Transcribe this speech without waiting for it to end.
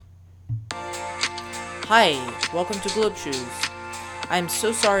Hi, welcome to Globe Shoes. I'm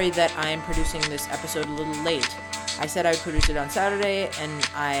so sorry that I am producing this episode a little late. I said I would produce it on Saturday, and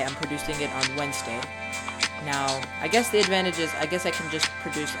I am producing it on Wednesday. Now, I guess the advantage is I guess I can just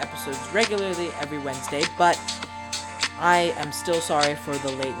produce episodes regularly every Wednesday, but I am still sorry for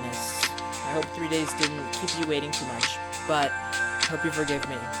the lateness. I hope 3 days didn't keep you waiting too much, but I hope you forgive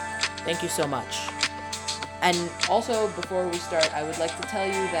me. Thank you so much. And also, before we start, I would like to tell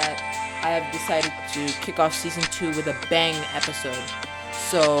you that I have decided to kick off season 2 with a bang episode.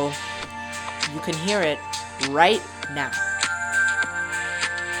 So, you can hear it right now.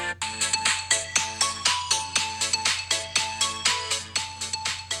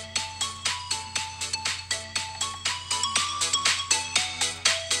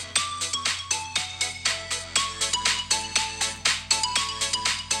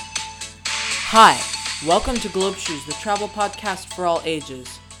 Hi, welcome to Globe Shoes, the travel podcast for all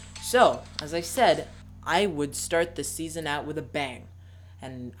ages. So, as I said, I would start the season out with a bang,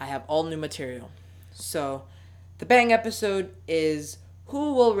 and I have all new material. So, the bang episode is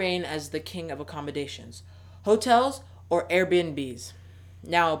who will reign as the king of accommodations, hotels or Airbnbs?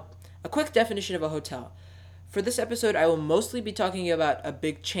 Now, a quick definition of a hotel. For this episode, I will mostly be talking about a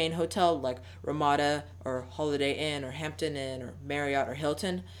big chain hotel like Ramada or Holiday Inn or Hampton Inn or Marriott or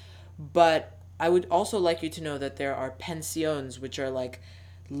Hilton, but I would also like you to know that there are pensions, which are like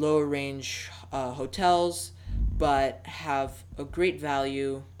low range hotels, but have a great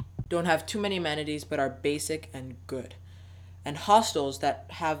value, don't have too many amenities, but are basic and good. And hostels that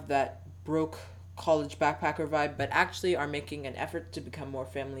have that broke college backpacker vibe, but actually are making an effort to become more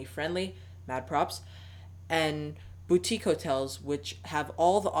family friendly. Mad props. And boutique hotels, which have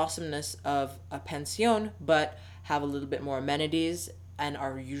all the awesomeness of a pension, but have a little bit more amenities and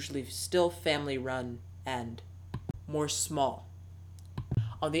are usually still family run and more small.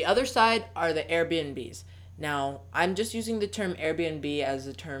 On the other side are the Airbnbs. Now, I'm just using the term Airbnb as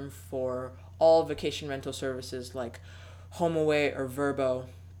a term for all vacation rental services like HomeAway or Vrbo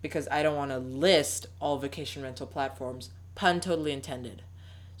because I don't want to list all vacation rental platforms, pun totally intended.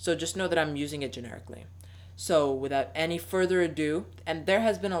 So just know that I'm using it generically. So, without any further ado, and there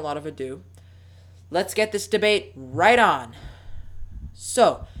has been a lot of ado, let's get this debate right on.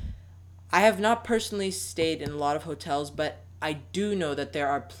 So, I have not personally stayed in a lot of hotels, but I do know that there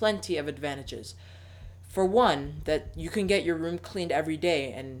are plenty of advantages. For one, that you can get your room cleaned every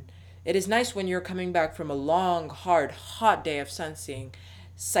day, and it is nice when you're coming back from a long, hard, hot day of sightseeing,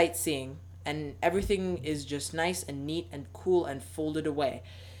 and everything is just nice and neat and cool and folded away.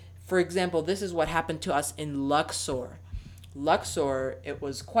 For example, this is what happened to us in Luxor. Luxor, it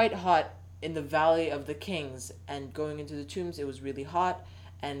was quite hot in the Valley of the Kings, and going into the tombs, it was really hot,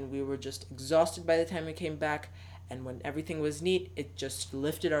 and we were just exhausted by the time we came back. And when everything was neat, it just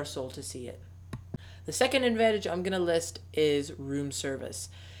lifted our soul to see it. The second advantage I'm going to list is room service.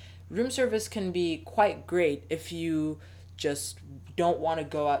 Room service can be quite great if you just don't want to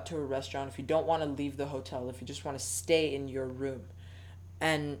go out to a restaurant, if you don't want to leave the hotel, if you just want to stay in your room.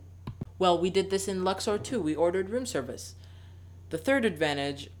 And, well, we did this in Luxor too. We ordered room service. The third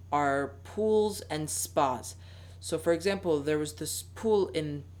advantage are pools and spas. So, for example, there was this pool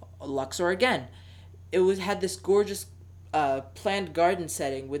in Luxor again. It had this gorgeous planned garden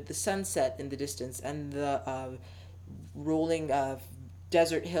setting with the sunset in the distance and the rolling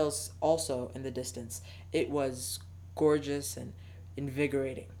desert hills also in the distance. It was gorgeous and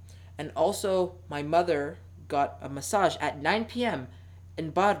invigorating. And also, my mother got a massage at 9 p.m. in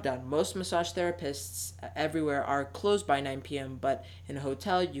Bardan. Most massage therapists everywhere are closed by 9 p.m., but in a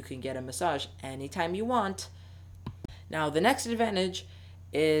hotel, you can get a massage anytime you want. Now, the next advantage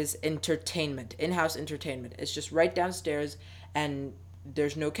is entertainment, in-house entertainment. It's just right downstairs, and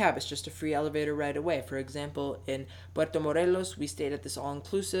there's no cab. It's just a free elevator right away. For example, in Puerto Morelos, we stayed at this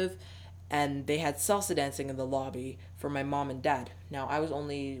all-inclusive, and they had salsa dancing in the lobby for my mom and dad. Now, I was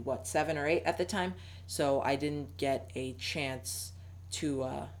only, 7 or 8 at the time, so I didn't get a chance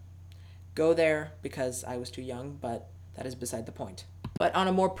to go there because I was too young, but that is beside the point. But on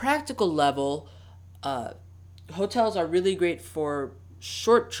a more practical level, hotels are really great for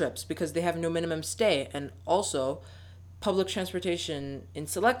short trips because they have no minimum stay, and also public transportation in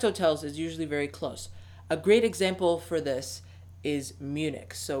select hotels is usually very close. A great example for this is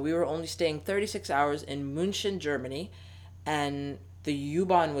Munich. So we were only staying 36 hours in München, Germany, and the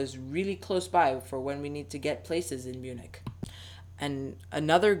U-Bahn was really close by for when we need to get places in Munich. And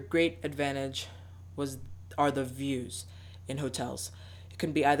another great advantage are the views in hotels. It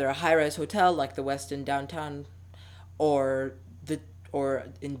can be either a high-rise hotel like the Westin downtown, or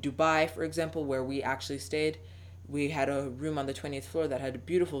in Dubai, for example, where we actually stayed. We had a room on the 20th floor that had a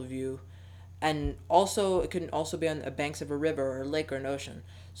beautiful view, And also, it can also be on the banks of a river or a lake or an ocean.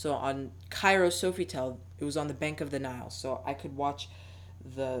 So on Cairo Sofitel, it was on the bank of the Nile. So I could watch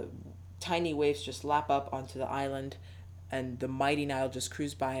the tiny waves just lap up onto the island and the mighty Nile just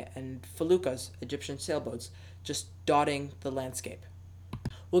cruise by, and feluccas, Egyptian sailboats, just dotting the landscape.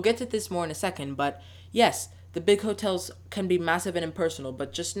 We'll get to this more in a second, but yes, the big hotels can be massive and impersonal,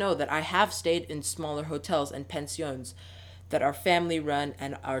 but just know that I have stayed in smaller hotels and pensions that are family run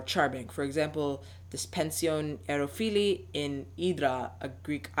and are charming. For example, this Pension Aerofili in Idra, a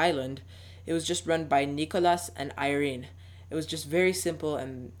Greek island, it was just run by Nicholas and Irene. It was just very simple,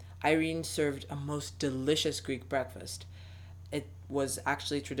 and Irene served a most delicious Greek breakfast. It was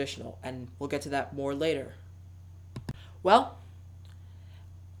actually traditional, and we'll get to that more later. Well,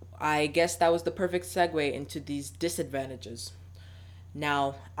 I guess that was the perfect segue into these disadvantages.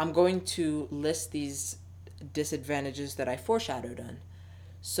 Now, I'm going to list these disadvantages that I foreshadowed on.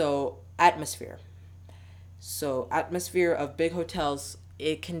 So, atmosphere. So, atmosphere of big hotels,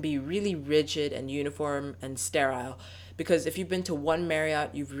 it can be really rigid and uniform and sterile because if you've been to one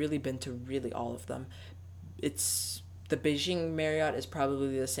Marriott, you've really been to really all of them. It's the Beijing Marriott is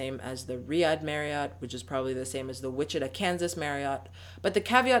probably the same as the Riyadh Marriott, which is probably the same as the Wichita, Kansas Marriott. But the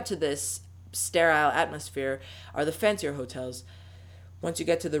caveat to this sterile atmosphere are the fancier hotels. Once you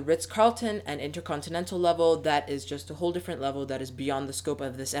get to the Ritz Carlton and Intercontinental level, that is just a whole different level that is beyond the scope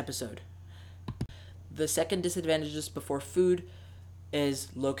of this episode. The second disadvantage just before food is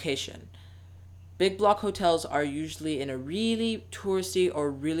location. Big block hotels are usually in a really touristy or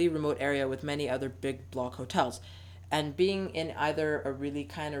really remote area with many other big block hotels. And being in either a really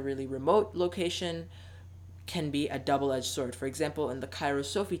kind of really remote location can be a double edged sword. For example, in the Cairo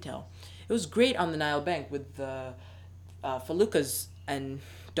Sofitel, it was great on the Nile bank with the feluccas and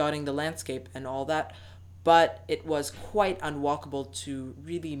dotting the landscape and all that, but it was quite unwalkable to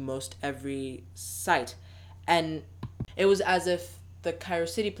really most every site. And it was as if the Cairo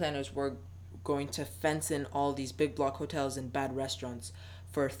city planners were going to fence in all these big block hotels and bad restaurants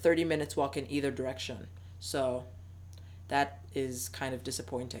for 30 minutes walk in either direction. So that is kind of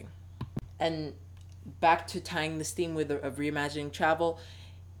disappointing. And back to tying this theme with of reimagining travel,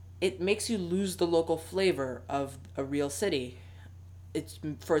 it makes you lose the local flavor of a real city. It's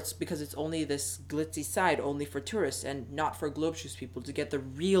because it's only this glitzy side only for tourists and not for globeshoes people to get the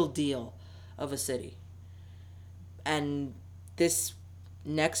real deal of a city. And this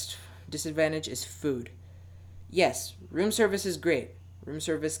next disadvantage is food. Yes, room service is great. Room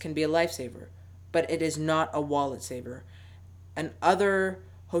service can be a lifesaver, but it is not a wallet saver. And other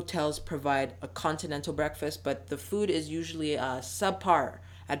hotels provide a continental breakfast, but the food is usually subpar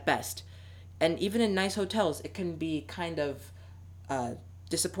at best. And even in nice hotels, it can be kind of uh,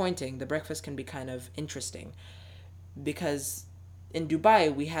 disappointing. The breakfast can be kind of interesting because in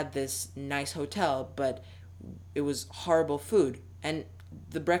Dubai we had this nice hotel, but it was horrible food, and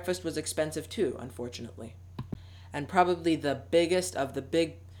the breakfast was expensive too, unfortunately. And probably the biggest of the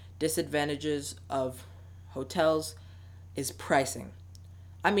big disadvantages of hotels is pricing.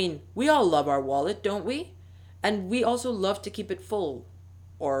 I mean, we all love our wallet, don't we? And we also love to keep it full,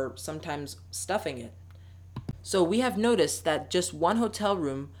 or sometimes stuffing it. So we have noticed that just one hotel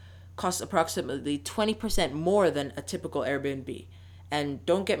room costs approximately 20% more than a typical Airbnb. And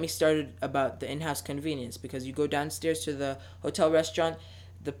don't get me started about the in house convenience because you go downstairs to the hotel restaurant,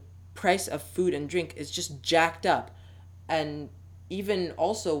 the price of food and drink is just jacked up. And even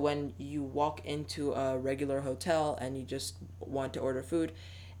also when you walk into a regular hotel and you just want to order food,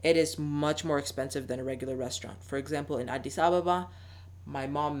 it is much more expensive than a regular restaurant. For example, in Addis Ababa, my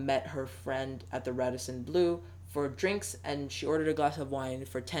mom met her friend at the Radisson Blue for drinks and she ordered a glass of wine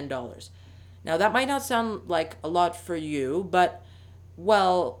for $10. Now, that might not sound like a lot for you, but,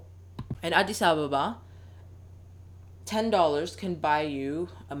 well, in Addis Ababa, $10 can buy you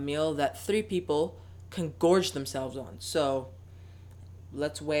a meal that three people can gorge themselves on. So,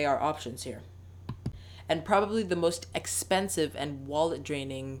 let's weigh our options here. And probably the most expensive and wallet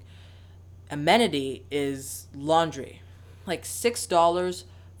draining amenity is laundry. Like $6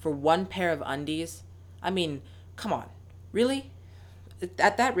 for one pair of undies. I mean, come on. Really?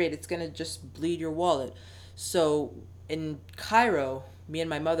 At that rate, it's going to just bleed your wallet. So in Cairo, me and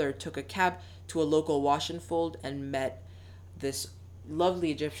my mother took a cab to a local wash and fold and met this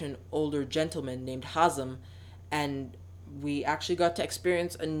lovely Egyptian older gentleman named Hazem, and we actually got to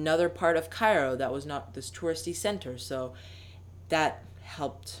experience another part of Cairo that was not this touristy center. So that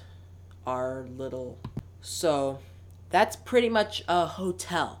helped our little. So that's pretty much a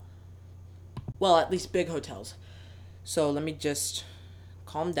hotel. Well, at least big hotels. So let me just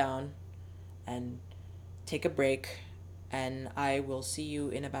calm down and take a break, and I will see you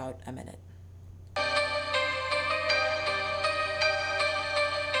in about a minute.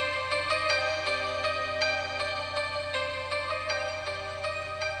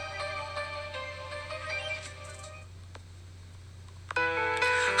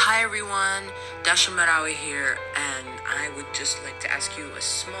 Hi everyone, Dasha Marawi here, and I would just like to ask you a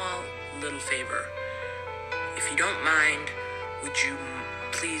small little favor. If you don't mind, would you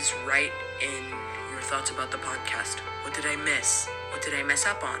please write in your thoughts about the podcast? What did I miss? What did I mess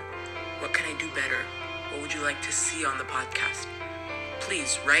up on? What can I do better? What would you like to see on the podcast?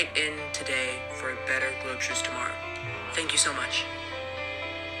 Please write in today for a better Globe Shoes tomorrow. Thank you so much.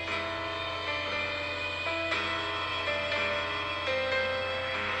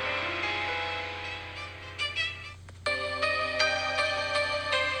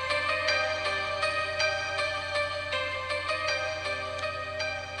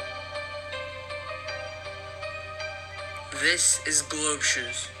 This is Globe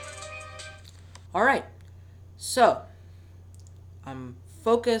Shoes. All right, so I'm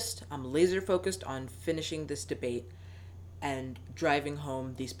laser focused on finishing this debate and driving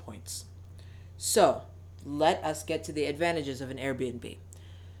home these points. So let us get to the advantages of an Airbnb.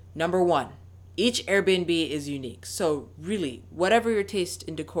 Number one, each Airbnb is unique. So really, whatever your taste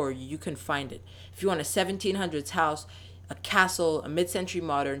in decor, you can find it. If you want a 1700s house, a castle, a mid-century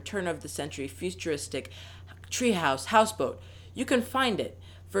modern, turn of the century, futuristic, treehouse, houseboat, you can find it.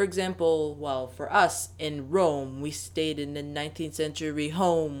 For example, well, for us in Rome, we stayed in a 19th century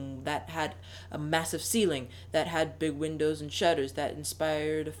home that had a massive ceiling, that had big windows and shutters that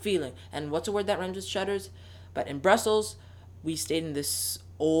inspired a feeling. And what's a word that rhymes with shutters? But in Brussels, we stayed in this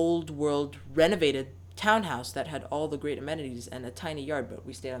old world renovated townhouse that had all the great amenities and a tiny yard, but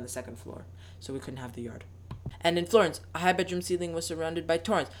we stayed on the second floor, so we couldn't have the yard. And in Florence, a high bedroom ceiling was surrounded by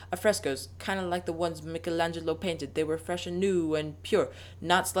torrents of frescoes, kind of like the ones Michelangelo painted. They were fresh and new and pure,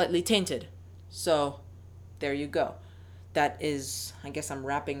 not slightly tainted. So, there you go. That is, I guess I'm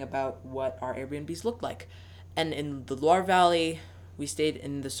rapping about what our Airbnbs look like. And in the Loire Valley, we stayed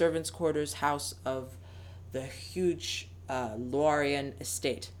in the servants' quarters house of the huge Loirean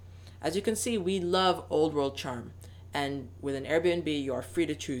estate. As you can see, we love old world charm. And with an Airbnb, you are free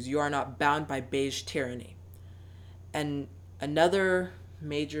to choose. You are not bound by beige tyranny. And another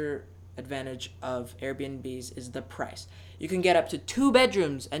major advantage of Airbnbs is the price. You can get up to 2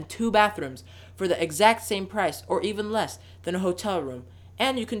 bedrooms and 2 bathrooms for the exact same price or even less than a hotel room.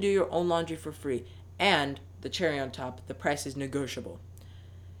 And you can do your own laundry for free. And the cherry on top, the price is negotiable.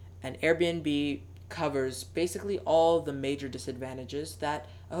 And Airbnb covers basically all the major disadvantages that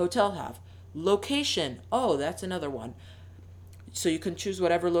a hotel have. Location, oh, that's another one. So you can choose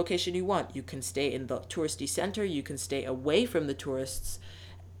whatever location you want. You can stay in the touristy center, you can stay away from the tourists,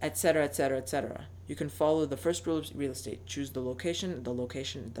 etc., etc., etc. You can follow the first rule of real estate. Choose the location, the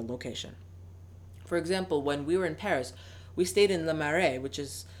location, the location. For example, when we were in Paris, we stayed in Le Marais, which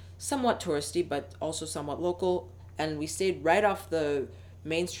is somewhat touristy, but also somewhat local, and we stayed right off the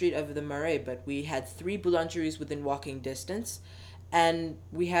main street of the Marais, but we had 3 boulangeries within walking distance, and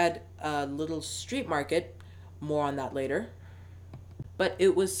we had a little street market, more on that later. But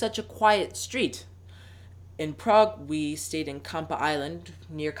it was such a quiet street. In Prague, we stayed in Kampa Island,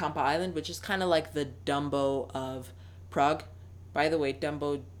 near Kampa Island, which is kind of like the Dumbo of Prague. By the way,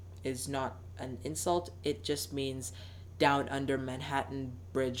 Dumbo is not an insult. It just means down under Manhattan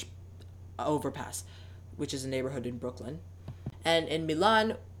Bridge overpass, which is a neighborhood in Brooklyn. And in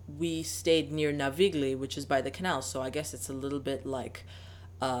Milan, we stayed near Navigli, which is by the canal. So I guess it's a little bit like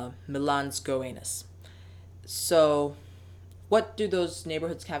Milan's Goenus. So what do those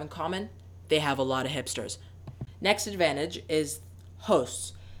neighborhoods have in common? They have a lot of hipsters. Next advantage is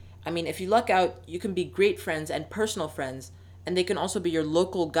hosts. I mean, if you luck out, you can be great friends and personal friends, and they can also be your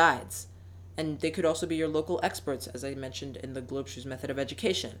local guides. And they could also be your local experts, as I mentioned in the Globe Shoes method of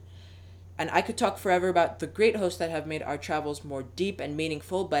education. And I could talk forever about the great hosts that have made our travels more deep and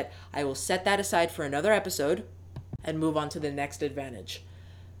meaningful, but I will set that aside for another episode and move on to the next advantage.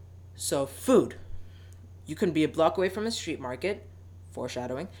 So, food. You can be a block away from a street market,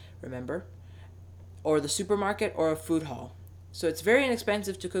 foreshadowing, remember, or the supermarket or a food hall. So it's very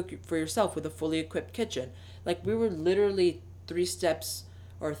inexpensive to cook for yourself with a fully equipped kitchen. Like we were literally 3 steps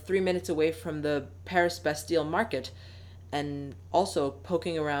or 3 minutes away from the Paris Bastille market. And also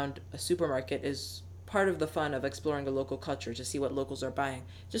poking around a supermarket is part of the fun of exploring a local culture to see what locals are buying.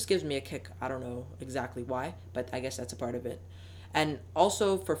 It just gives me a kick. I don't know exactly why, but I guess that's a part of it. And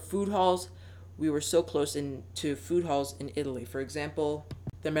also for food halls, we were so close to food halls in Italy. For example,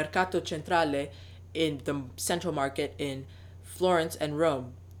 the Mercato Centrale in the central market in Florence and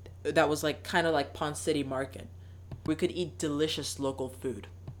Rome. That was like kind of like Pond City Market. We could eat delicious local food.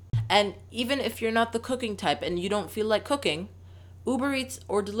 And even if you're not the cooking type and you don't feel like cooking, Uber Eats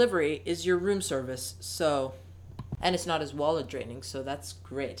or delivery is your room service. So, and it's not as wallet draining, so that's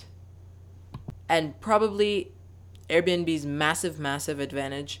great. And probably Airbnb's massive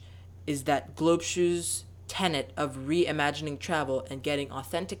advantage is that Globeshoe's tenet of reimagining travel and getting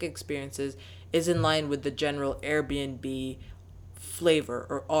authentic experiences is in line with the general Airbnb flavor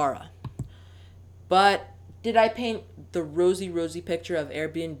or aura. But did I paint the rosy picture of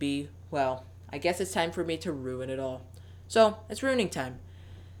Airbnb? Well, I guess it's time for me to ruin it all. So, it's ruining time.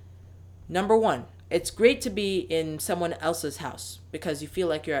 Number one, it's great to be in someone else's house because you feel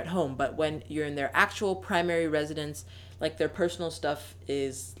like you're at home, but when you're in their actual primary residence, like their personal stuff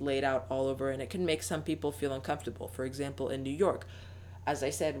is laid out all over and it can make some people feel uncomfortable. For example, in New York, as I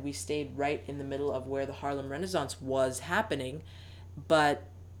said, we stayed right in the middle of where the Harlem Renaissance was happening, but,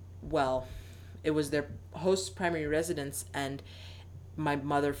 well, it was their host's primary residence, and my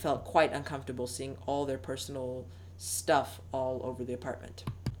mother felt quite uncomfortable seeing all their personal stuff all over the apartment.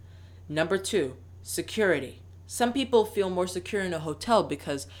 Number two, security. Some people feel more secure in a hotel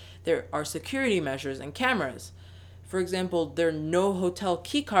because there are security measures and cameras. For example, there's no hotel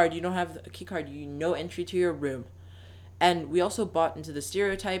key card. You don't have a key card. You no entry to your room. And we also bought into the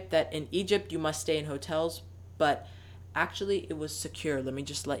stereotype that in Egypt you must stay in hotels, but actually it was secure. Let me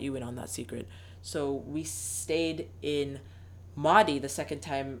just let you in on that secret. So we stayed in Maadi the second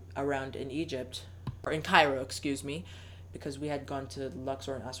time around in Egypt, or in Cairo, excuse me, because we had gone to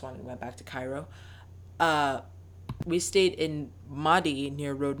Luxor and Aswan and went back to Cairo. We stayed in Maadi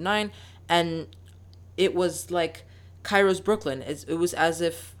near Road 9, and it was like Cairo's Brooklyn. It was as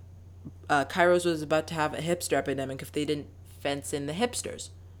if Cairo's was about to have a hipster epidemic if they didn't fence in the hipsters.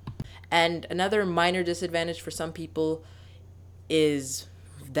 And another minor disadvantage for some people is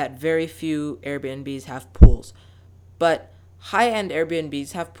that very few Airbnbs have pools. But high-end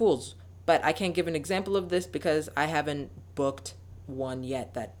Airbnbs have pools. But I can't give an example of this because I haven't booked one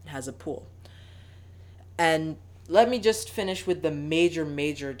yet that has a pool. And let me just finish with the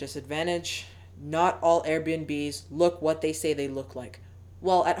major disadvantage. Not all Airbnbs look what they say they look like.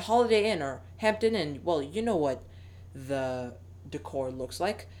 Well, at Holiday Inn or Hampton Inn, well, you know what the decor looks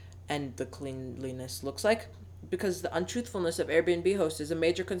like and the cleanliness looks like, because the untruthfulness of Airbnb hosts is a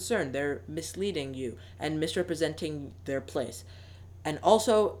major concern. They're misleading you and misrepresenting their place. And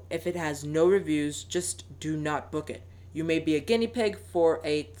also, if it has no reviews, just do not book it. You may be a guinea pig for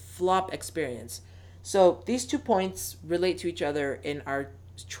a flop experience. So these 2 points relate to each other in our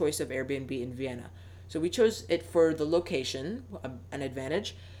choice of Airbnb in Vienna. So we chose it for the location, an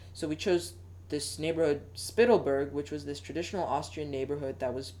advantage. So we chose this neighborhood, Spittelberg, which was this traditional Austrian neighborhood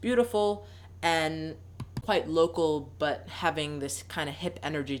that was beautiful and quite local, but having this kind of hip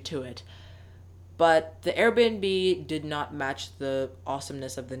energy to it. But the Airbnb did not match the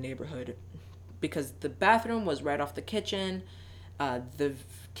awesomeness of the neighborhood because the bathroom was right off the kitchen. The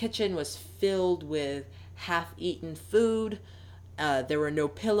kitchen was filled with half-eaten food. There were no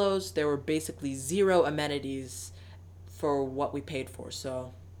pillows. There were basically zero amenities for what we paid for.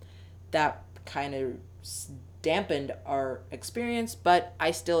 So that kind of dampened our experience, but I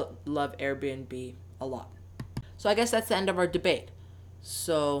still love Airbnb a lot. So I guess that's the end of our debate.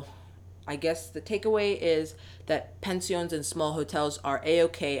 So I guess the takeaway is that pensions and small hotels are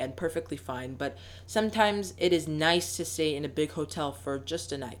a-okay and perfectly fine, but sometimes it is nice to stay in a big hotel for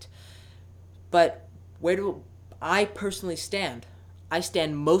just a night. But where do I personally stand? I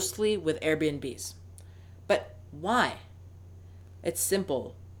stand mostly with Airbnbs. But why? It's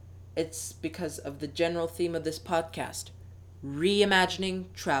simple. It's because of the general theme of this podcast,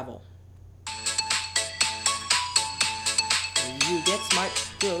 reimagining travel. When you get smart,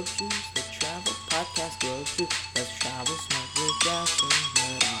 Globeshoes, the travel podcast, Globeshoes. Let's travel smart with Dash and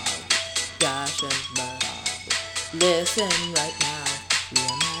Murad. Dash and Murad. Listen right now,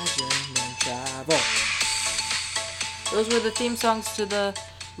 reimagining travel. Those were the theme songs to the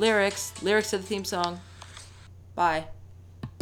lyrics to the theme song. Bye.